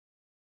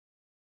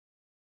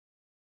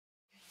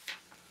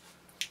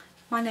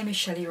My name is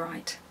Shelley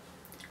Wright.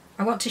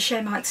 I want to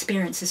share my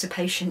experience as a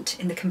patient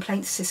in the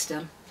complaints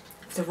system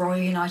of the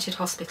Royal United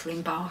Hospital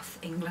in Bath,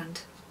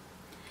 England.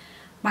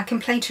 My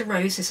complaint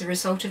arose as a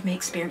result of me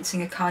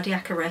experiencing a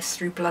cardiac arrest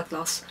through blood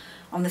loss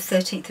on the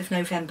 13th of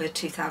November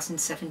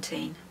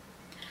 2017.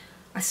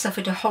 I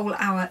suffered a whole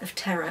hour of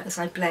terror as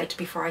I bled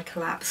before I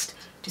collapsed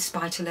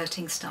despite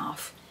alerting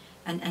staff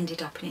and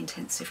ended up in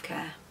intensive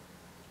care.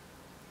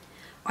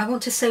 I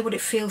want to say what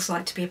it feels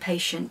like to be a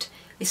patient,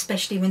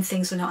 especially when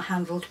things are not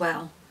handled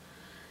well.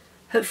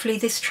 Hopefully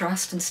this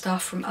trust and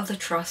staff from other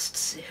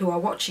trusts who are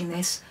watching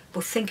this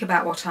will think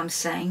about what I'm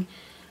saying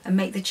and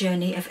make the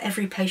journey of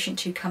every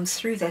patient who comes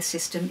through their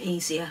system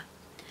easier,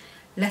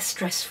 less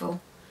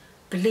stressful,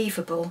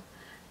 believable,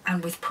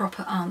 and with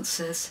proper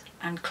answers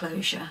and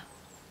closure.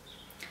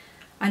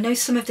 I know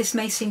some of this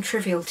may seem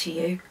trivial to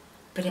you,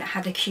 but it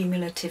had a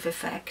cumulative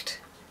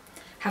effect.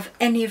 Have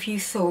any of you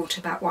thought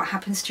about what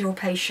happens to your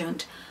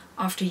patient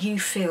after you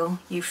feel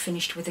you've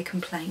finished with a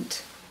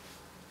complaint?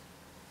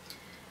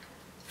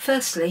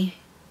 Firstly,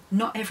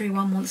 not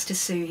everyone wants to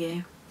sue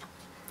you.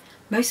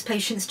 Most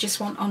patients just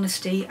want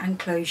honesty and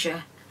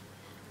closure.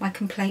 My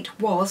complaint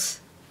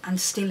was,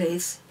 and still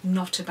is,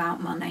 not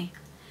about money,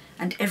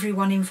 and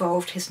everyone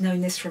involved has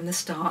known this from the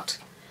start.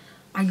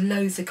 I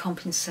loathe the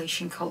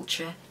compensation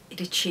culture.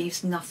 It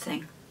achieves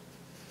nothing.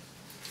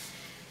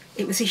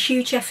 It was a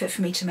huge effort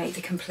for me to make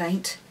the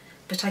complaint,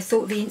 but I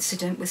thought the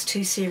incident was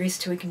too serious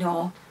to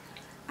ignore,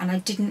 and I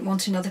didn't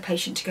want another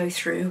patient to go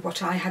through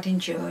what I had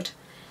endured,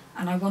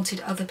 and I wanted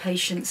other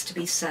patients to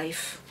be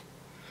safe.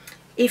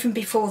 Even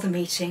before the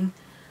meeting,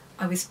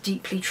 I was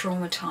deeply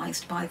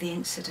traumatised by the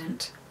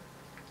incident.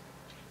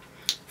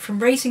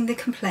 From raising the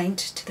complaint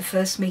to the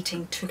first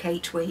meeting took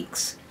 8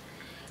 weeks.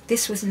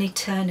 This was an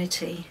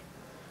eternity.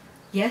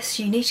 Yes,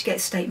 you need to get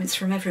statements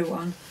from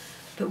everyone,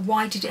 but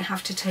why did it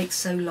have to take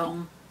so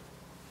long?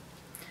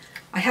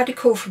 I had a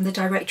call from the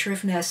Director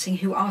of Nursing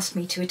who asked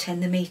me to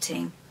attend the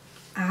meeting,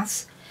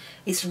 as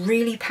it's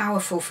really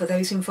powerful for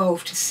those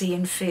involved to see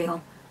and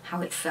feel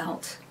how it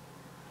felt.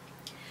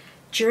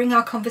 During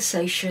our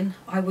conversation,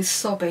 I was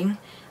sobbing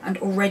and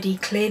already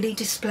clearly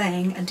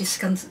displaying and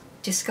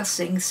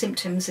discussing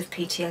symptoms of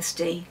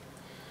PTSD.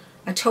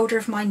 I told her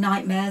of my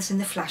nightmares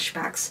and the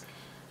flashbacks.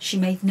 She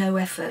made no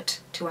effort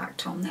to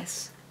act on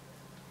this.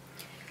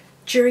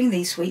 During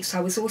these weeks, I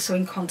was also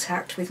in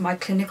contact with my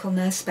clinical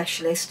nurse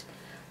specialist,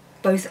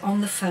 both on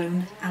the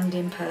phone and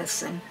in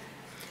person.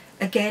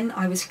 Again,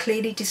 I was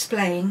clearly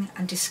displaying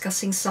and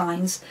discussing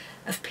signs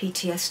of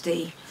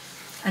PTSD,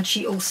 and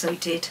she also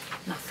did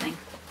nothing.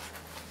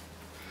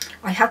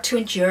 I had to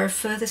endure a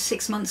further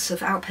 6 months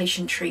of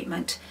outpatient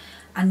treatment,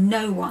 and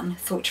no one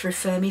thought to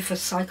refer me for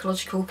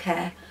psychological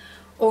care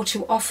or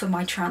to offer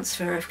my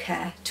transfer of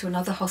care to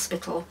another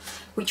hospital,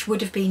 which would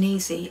have been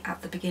easy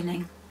at the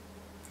beginning.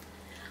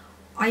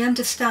 I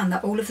understand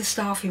that all of the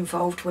staff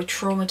involved were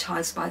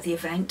traumatised by the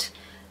event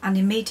and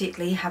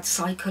immediately had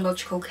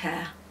psychological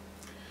care.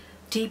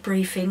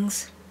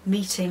 Debriefings,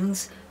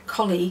 meetings,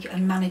 colleague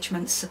and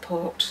management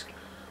support.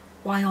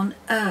 Why on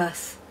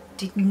earth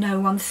did no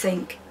one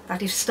think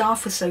that if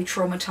staff were so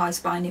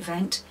traumatised by an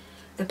event,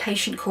 the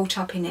patient caught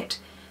up in it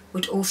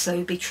would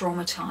also be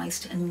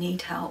traumatised and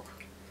need help?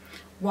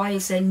 Why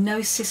is there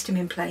no system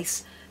in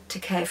place to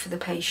care for the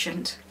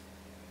patient?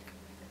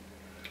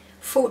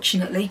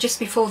 Fortunately, just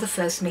before the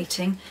first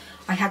meeting,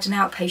 I had an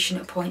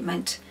outpatient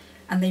appointment,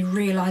 and they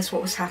realised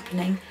what was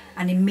happening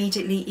and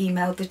immediately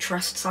emailed the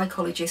trust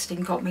psychologist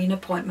and got me an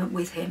appointment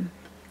with him.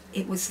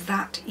 It was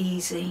that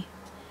easy.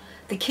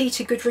 The key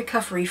to good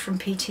recovery from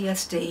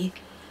PTSD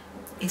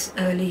is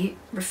early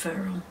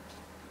referral.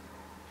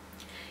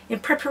 In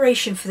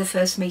preparation for the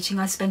first meeting,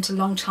 I spent a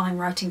long time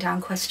writing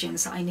down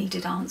questions that I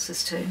needed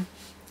answers to.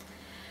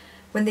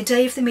 When the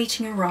day of the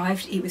meeting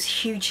arrived, it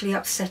was hugely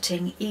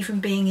upsetting, even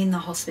being in the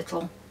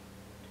hospital.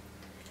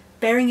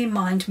 Bearing in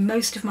mind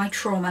most of my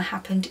trauma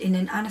happened in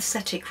an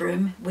anaesthetic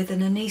room with an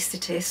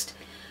anaesthetist,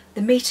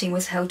 the meeting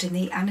was held in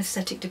the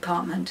anaesthetic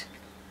department.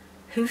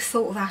 Who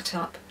thought that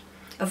up?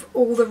 Of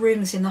all the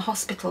rooms in the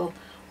hospital,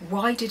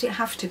 why did it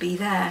have to be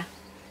there?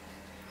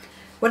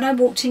 When I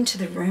walked into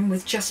the room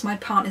with just my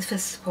partner for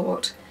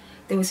support,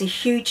 there was a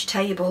huge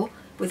table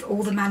with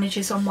all the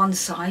managers on one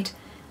side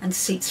and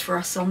seats for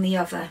us on the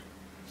other.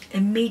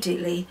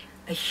 Immediately,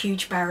 a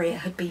huge barrier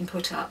had been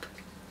put up.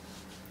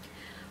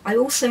 I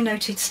also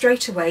noted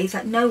straight away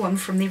that no one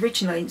from the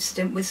original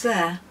incident was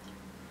there.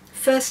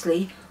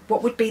 Firstly,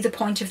 what would be the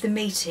point of the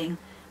meeting?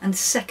 And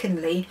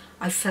secondly,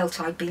 I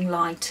felt I'd been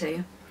lied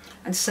to,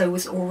 and so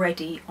was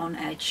already on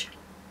edge.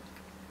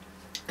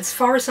 As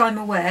far as I'm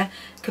aware,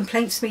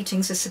 complaints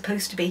meetings are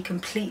supposed to be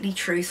completely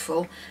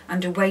truthful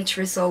and a way to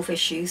resolve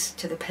issues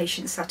to the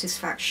patient's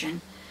satisfaction.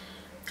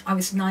 I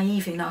was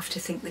naive enough to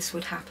think this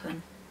would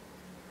happen.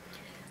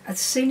 As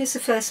soon as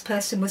the first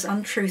person was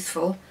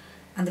untruthful,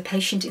 and the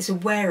patient is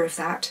aware of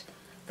that,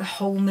 the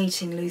whole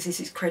meeting loses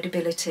its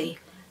credibility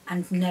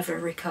and never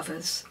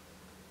recovers.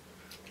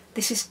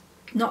 This is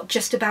not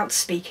just about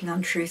speaking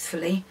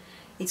untruthfully,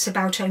 it's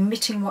about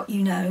omitting what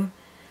you know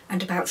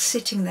and about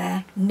sitting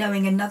there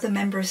knowing another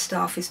member of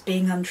staff is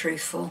being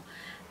untruthful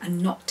and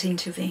not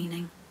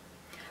intervening.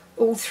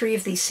 All three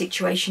of these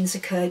situations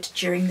occurred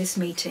during this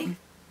meeting.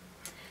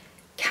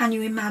 Can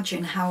you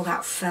imagine how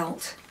that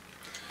felt?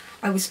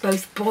 I was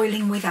both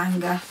boiling with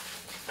anger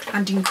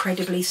and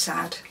incredibly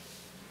sad.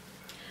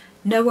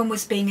 No one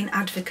was being an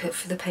advocate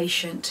for the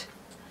patient.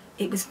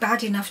 It was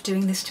bad enough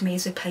doing this to me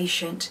as a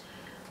patient,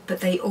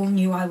 but they all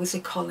knew I was a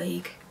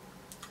colleague.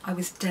 I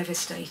was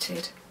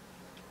devastated.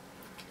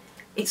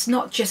 It's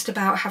not just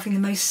about having the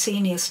most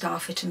senior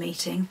staff at a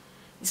meeting.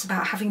 It's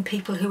about having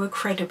people who are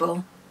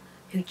credible,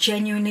 who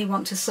genuinely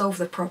want to solve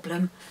the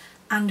problem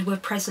and were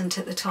present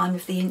at the time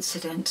of the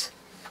incident.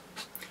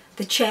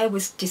 The chair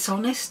was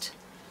dishonest,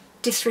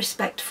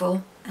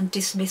 disrespectful and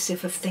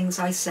dismissive of things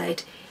I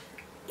said.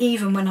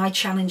 Even when I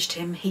challenged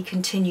him, he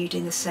continued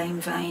in the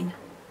same vein.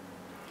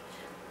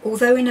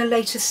 Although in a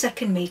later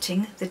second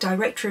meeting, the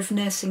Director of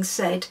Nursing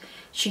said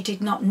she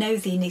did not know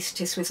the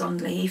anaesthetist was on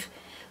leave,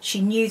 she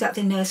knew that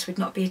the nurse would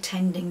not be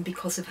attending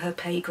because of her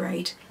pay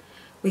grade.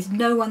 With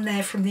no one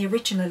there from the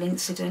original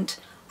incident,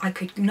 I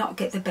could not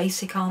get the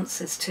basic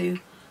answers to,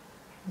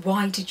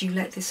 why did you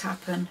let this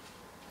happen?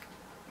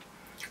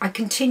 I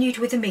continued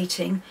with the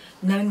meeting,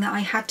 knowing that I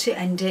had to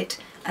end it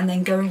and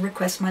then go and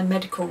request my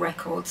medical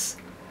records.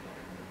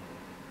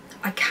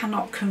 I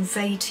cannot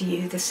convey to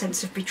you the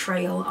sense of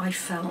betrayal I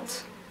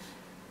felt.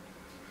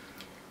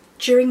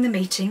 During the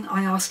meeting,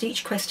 I asked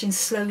each question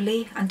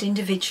slowly and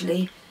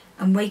individually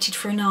and waited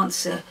for an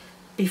answer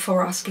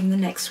before asking the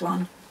next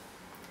one.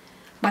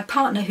 My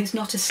partner, who's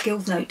not a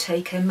skilled note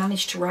taker,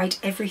 managed to write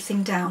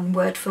everything down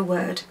word for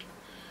word.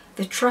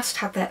 The trust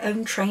had their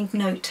own trained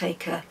note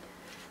taker.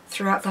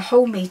 Throughout the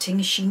whole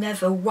meeting, she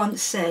never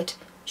once said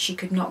she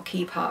could not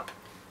keep up.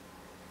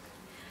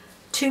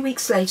 2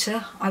 weeks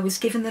later, I was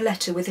given the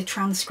letter with a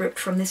transcript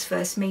from this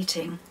first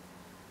meeting.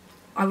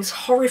 I was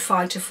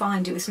horrified to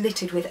find it was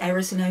littered with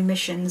errors and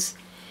omissions.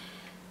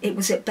 It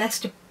was at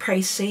best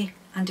précis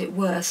and at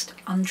worst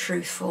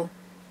untruthful.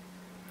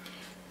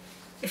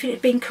 If it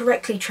had been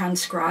correctly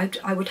transcribed,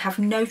 I would have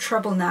no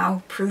trouble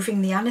now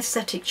proving the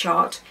anaesthetic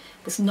chart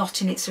was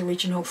not in its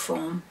original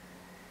form.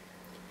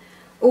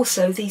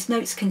 Also, these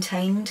notes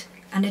contained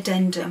an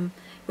addendum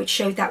which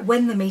showed that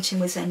when the meeting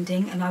was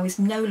ending and I was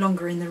no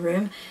longer in the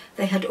room,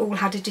 they had all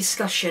had a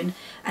discussion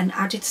and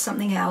added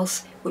something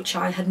else which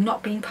I had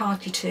not been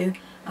party to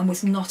and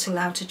was not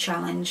allowed to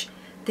challenge.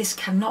 This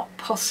cannot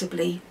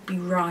possibly be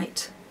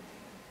right.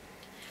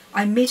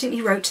 I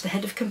immediately wrote to the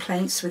head of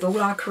complaints with all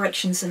our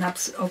corrections and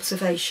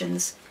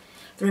observations.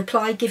 The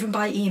reply given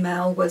by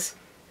email was,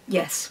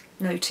 yes,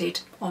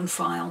 noted, on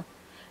file.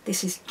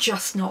 This is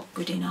just not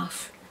good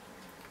enough.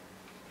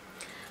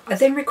 I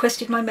then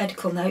requested my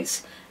medical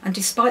notes, and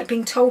despite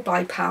being told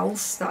by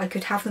pals that I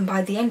could have them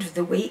by the end of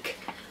the week,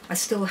 I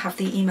still have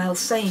the email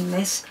saying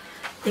this,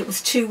 it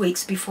was 2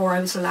 weeks before I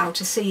was allowed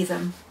to see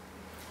them.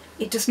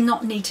 It does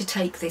not need to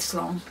take this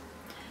long.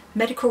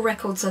 Medical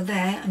records are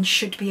there and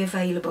should be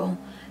available.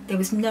 There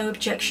was no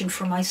objection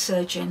from my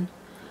surgeon.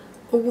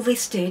 All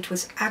this did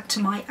was add to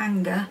my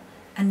anger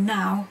and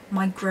now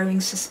my growing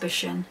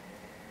suspicion.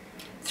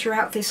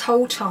 Throughout this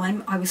whole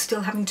time, I was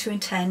still having to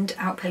attend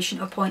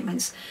outpatient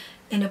appointments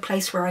in a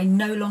place where I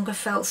no longer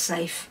felt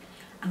safe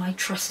and I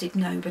trusted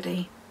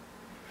nobody.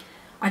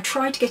 I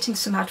tried getting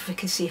some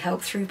advocacy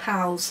help through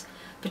pals,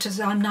 but as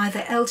I'm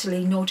neither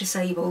elderly nor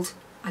disabled,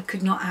 I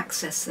could not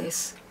access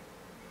this.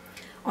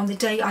 On the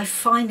day I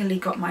finally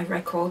got my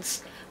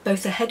records,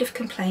 both the head of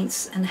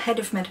complaints and head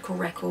of medical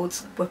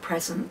records were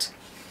present.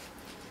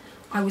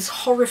 I was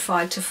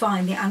horrified to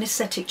find the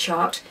anaesthetic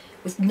chart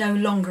was no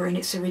longer in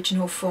its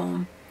original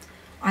form.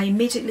 I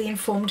immediately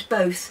informed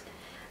both,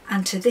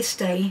 and to this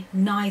day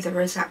neither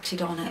has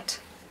acted on it.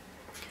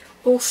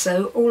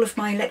 Also, all of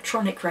my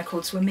electronic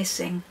records were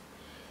missing.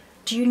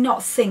 Do you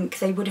not think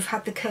they would have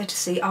had the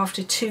courtesy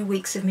after 2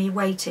 weeks of me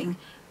waiting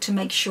to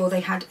make sure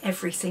they had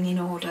everything in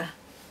order?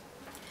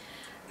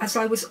 As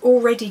I was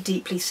already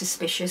deeply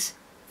suspicious,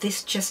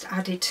 this just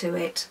added to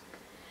it.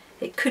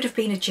 It could have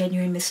been a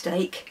genuine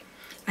mistake,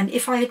 and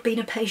if I had been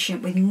a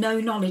patient with no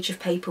knowledge of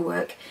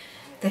paperwork,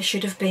 there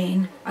should have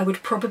been, I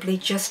would probably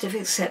just have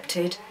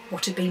accepted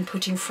what had been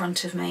put in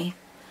front of me.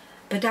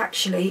 But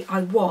actually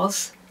I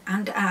was,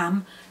 and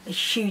am, a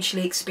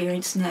hugely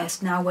experienced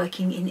nurse now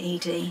working in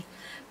ED,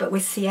 but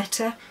with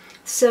theatre,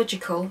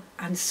 surgical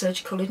and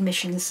surgical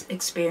admissions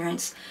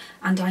experience,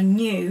 and I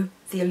knew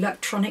the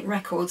electronic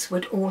records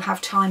would all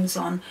have times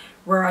on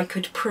where I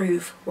could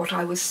prove what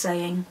I was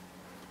saying.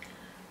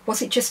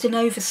 Was it just an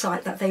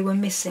oversight that they were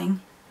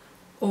missing,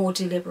 or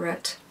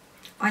deliberate?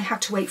 I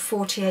had to wait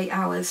 48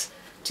 hours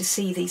to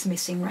see these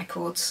missing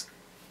records.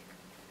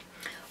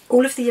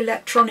 All of the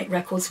electronic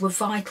records were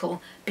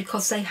vital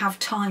because they have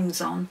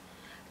times on.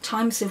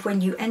 Times of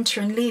when you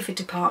enter and leave a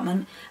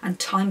department and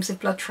times of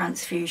blood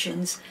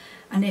transfusions,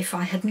 and if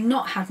I had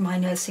not had my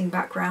nursing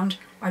background,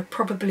 I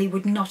probably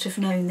would not have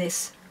known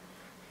this.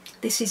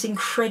 This is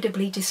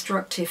incredibly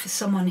destructive for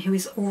someone who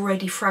is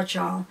already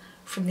fragile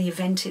from the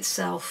event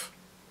itself.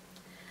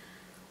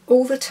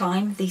 All the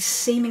time, these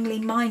seemingly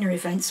minor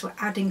events were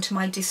adding to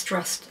my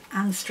distrust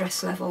and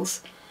stress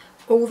levels.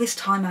 All this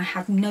time I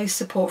had no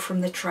support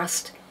from the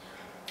trust.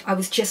 I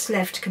was just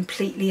left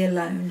completely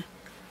alone.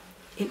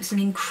 It was an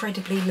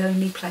incredibly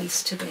lonely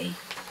place to be.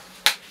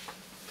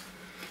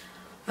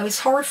 I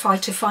was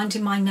horrified to find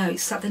in my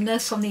notes that the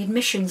nurse on the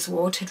admissions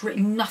ward had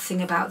written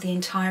nothing about the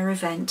entire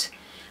event,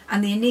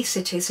 and the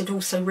anaesthetist had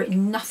also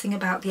written nothing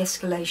about the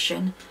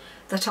escalation,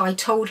 that I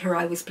told her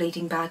I was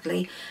bleeding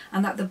badly,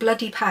 and that the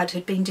bloody pad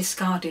had been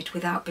discarded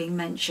without being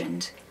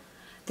mentioned.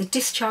 The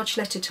discharge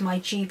letter to my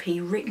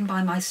GP written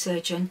by my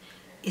surgeon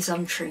is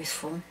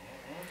untruthful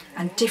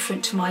and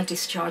different to my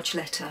discharge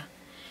letter.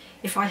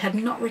 If I had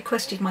not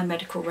requested my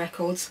medical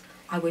records,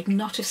 I would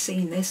not have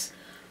seen this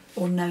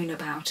or known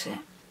about it.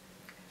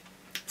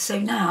 So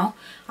now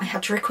I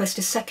had to request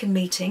a second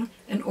meeting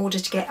in order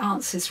to get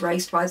answers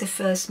raised by the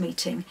first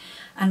meeting,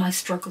 and I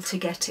struggled to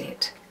get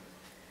it.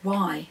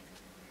 Why?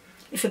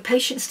 If a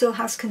patient still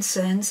has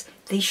concerns,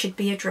 these should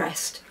be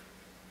addressed.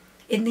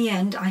 In the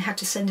end, I had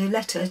to send a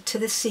letter to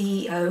the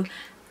CEO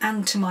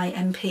and to my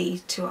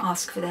MP to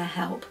ask for their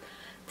help.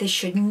 This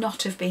should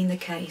not have been the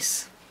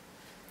case.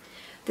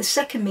 The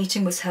second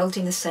meeting was held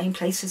in the same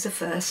place as the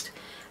first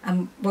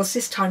and was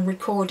this time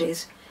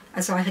recorded,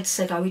 as I had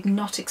said I would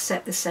not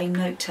accept the same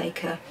note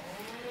taker.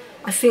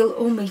 I feel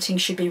all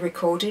meetings should be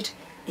recorded.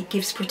 It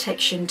gives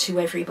protection to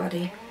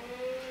everybody.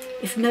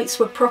 If notes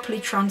were properly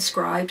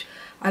transcribed,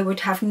 I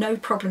would have no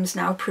problems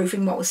now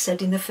proving what was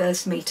said in the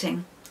first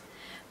meeting.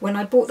 When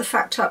I brought the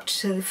fact up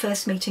to the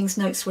first meeting's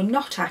notes were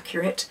not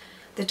accurate,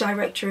 the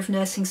Director of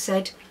Nursing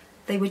said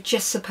they were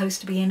just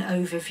supposed to be an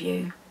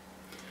overview.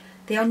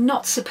 They are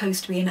not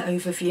supposed to be an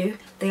overview,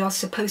 they are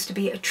supposed to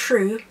be a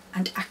true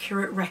and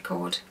accurate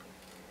record.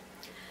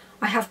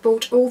 I have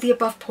brought all the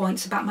above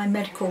points about my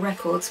medical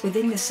records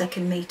within the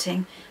second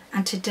meeting,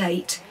 and to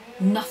date,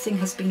 nothing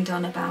has been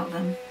done about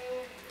them.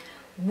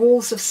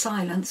 Walls of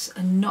silence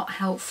are not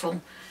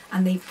helpful,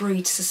 and they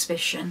breed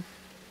suspicion.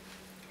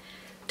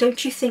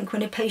 Don't you think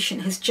when a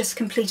patient has just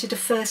completed a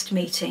first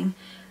meeting,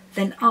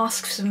 then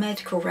asks for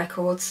medical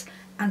records,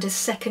 and a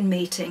second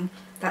meeting,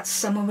 that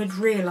someone would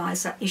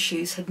realise that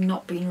issues had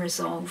not been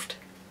resolved?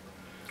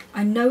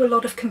 I know a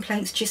lot of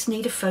complaints just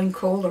need a phone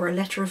call or a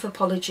letter of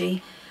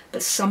apology,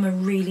 but some are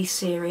really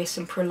serious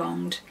and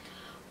prolonged.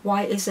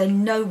 Why is there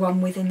no one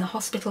within the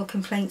hospital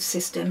complaints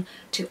system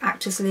to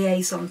act as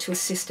liaison to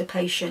assist a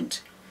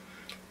patient?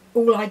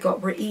 All I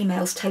got were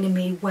emails telling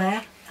me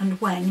where and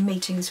when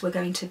meetings were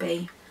going to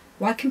be.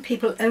 Why can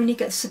people only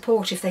get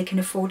support if they can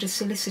afford a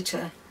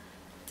solicitor?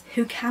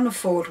 Who can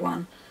afford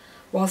one?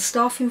 While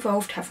staff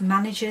involved have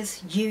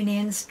managers,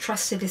 unions,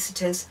 trust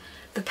solicitors,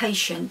 the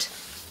patient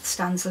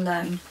stands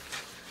alone.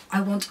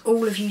 I want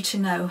all of you to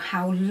know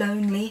how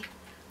lonely,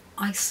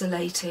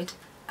 isolated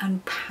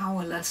and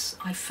powerless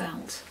I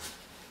felt.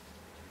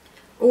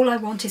 All I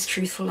want is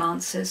truthful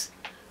answers,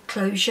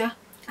 closure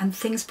and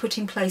things put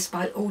in place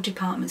by all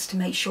departments to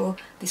make sure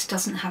this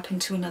doesn't happen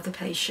to another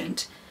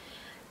patient.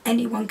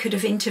 Anyone could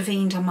have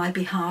intervened on my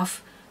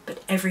behalf,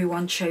 but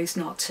everyone chose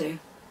not to.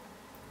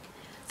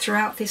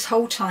 Throughout this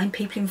whole time,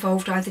 people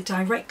involved either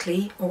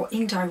directly or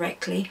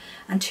indirectly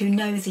and who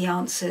know the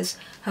answers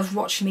have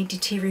watched me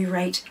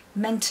deteriorate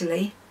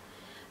mentally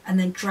and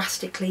then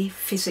drastically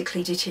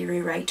physically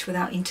deteriorate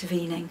without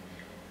intervening.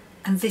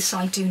 And this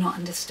I do not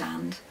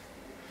understand.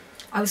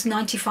 I was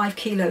 95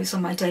 kilos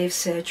on my day of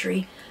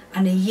surgery,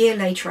 and a year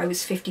later I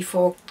was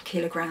 54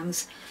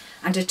 kilograms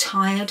and a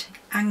tired,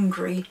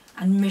 angry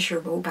and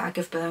miserable bag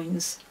of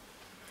bones.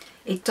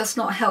 It does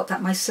not help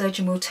that my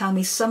surgeon will tell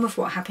me some of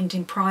what happened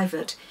in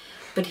private,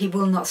 but he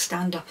will not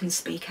stand up and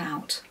speak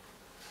out.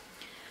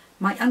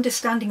 My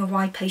understanding of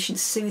why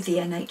patients sue the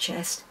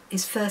NHS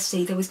is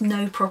firstly there was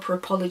no proper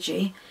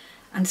apology,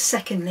 and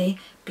secondly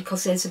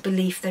because there's a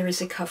belief there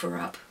is a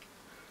cover-up.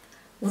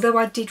 Although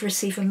I did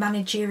receive a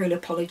managerial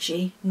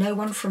apology, no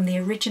one from the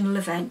original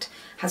event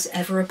has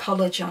ever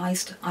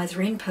apologised,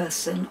 either in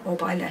person or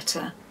by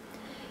letter.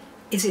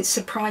 Is it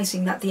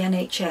surprising that the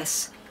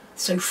NHS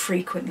so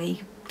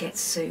frequently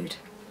gets sued?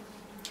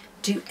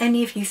 Do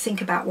any of you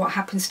think about what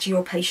happens to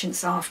your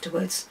patients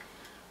afterwards?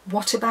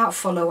 What about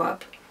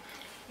follow-up?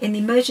 In the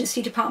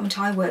emergency department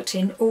I worked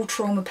in, all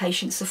trauma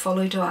patients are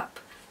followed up,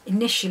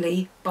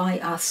 initially by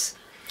us,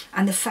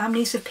 and the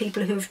families of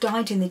people who have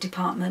died in the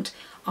department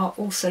are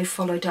also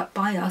followed up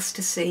by us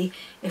to see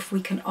if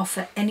we can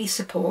offer any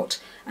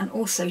support and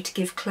also to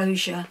give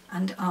closure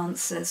and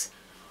answers.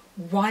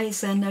 Why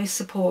is there no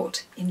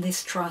support in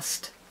this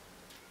trust?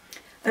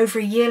 Over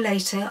a year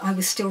later, I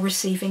was still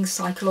receiving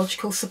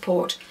psychological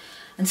support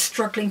and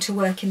struggling to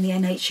work in the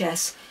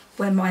NHS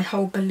where my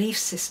whole belief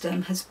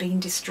system has been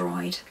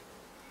destroyed.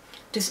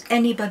 Does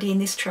anybody in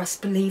this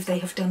trust believe they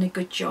have done a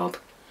good job?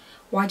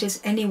 Why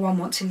does anyone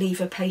want to leave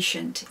a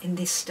patient in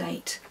this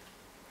state?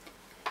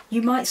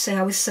 You might say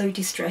I was so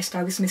distressed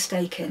I was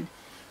mistaken,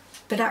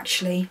 but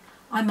actually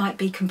I might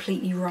be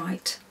completely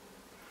right.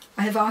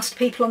 I have asked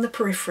people on the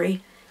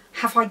periphery,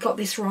 have I got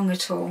this wrong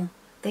at all?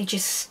 They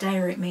just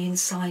stare at me in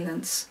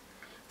silence.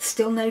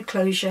 Still no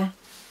closure,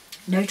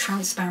 no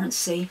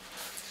transparency,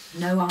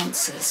 no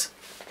answers.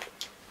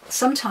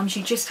 Sometimes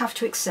you just have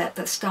to accept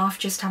that staff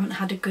just haven't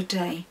had a good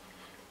day.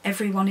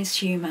 Everyone is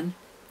human.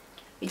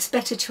 It's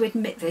better to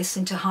admit this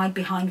than to hide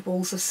behind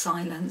walls of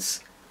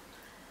silence.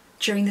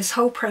 During this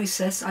whole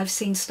process, I've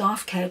seen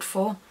staff cared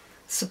for,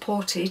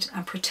 supported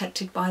and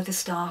protected by the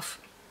staff.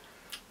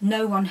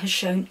 No one has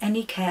shown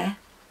any care,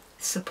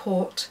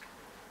 support,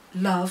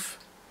 love,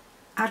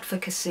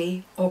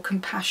 advocacy or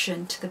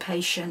compassion to the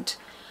patient.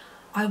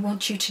 I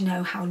want you to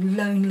know how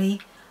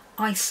lonely,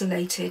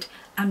 isolated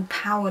and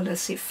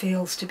powerless it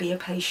feels to be a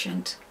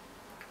patient.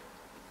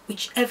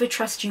 Whichever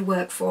trust you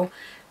work for,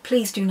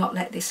 please do not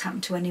let this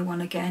happen to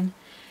anyone again.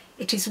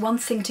 It is one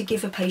thing to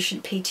give a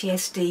patient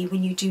PTSD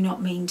when you do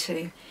not mean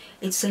to.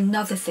 It's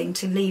another thing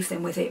to leave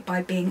them with it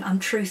by being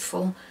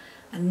untruthful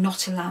and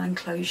not allowing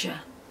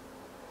closure.